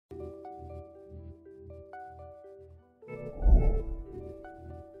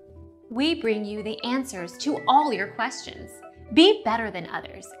We bring you the answers to all your questions. Be better than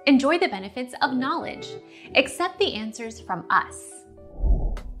others. Enjoy the benefits of knowledge. Accept the answers from us.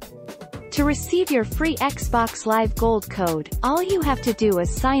 To receive your free Xbox Live Gold code, all you have to do is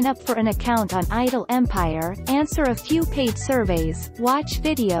sign up for an account on Idle Empire, answer a few paid surveys, watch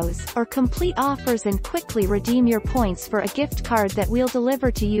videos, or complete offers and quickly redeem your points for a gift card that we'll deliver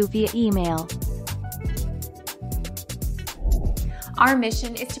to you via email. Our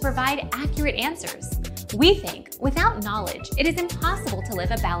mission is to provide accurate answers. We think without knowledge, it is impossible to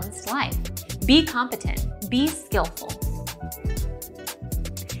live a balanced life. Be competent, be skillful.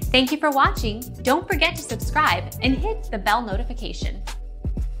 Thank you for watching. Don't forget to subscribe and hit the bell notification.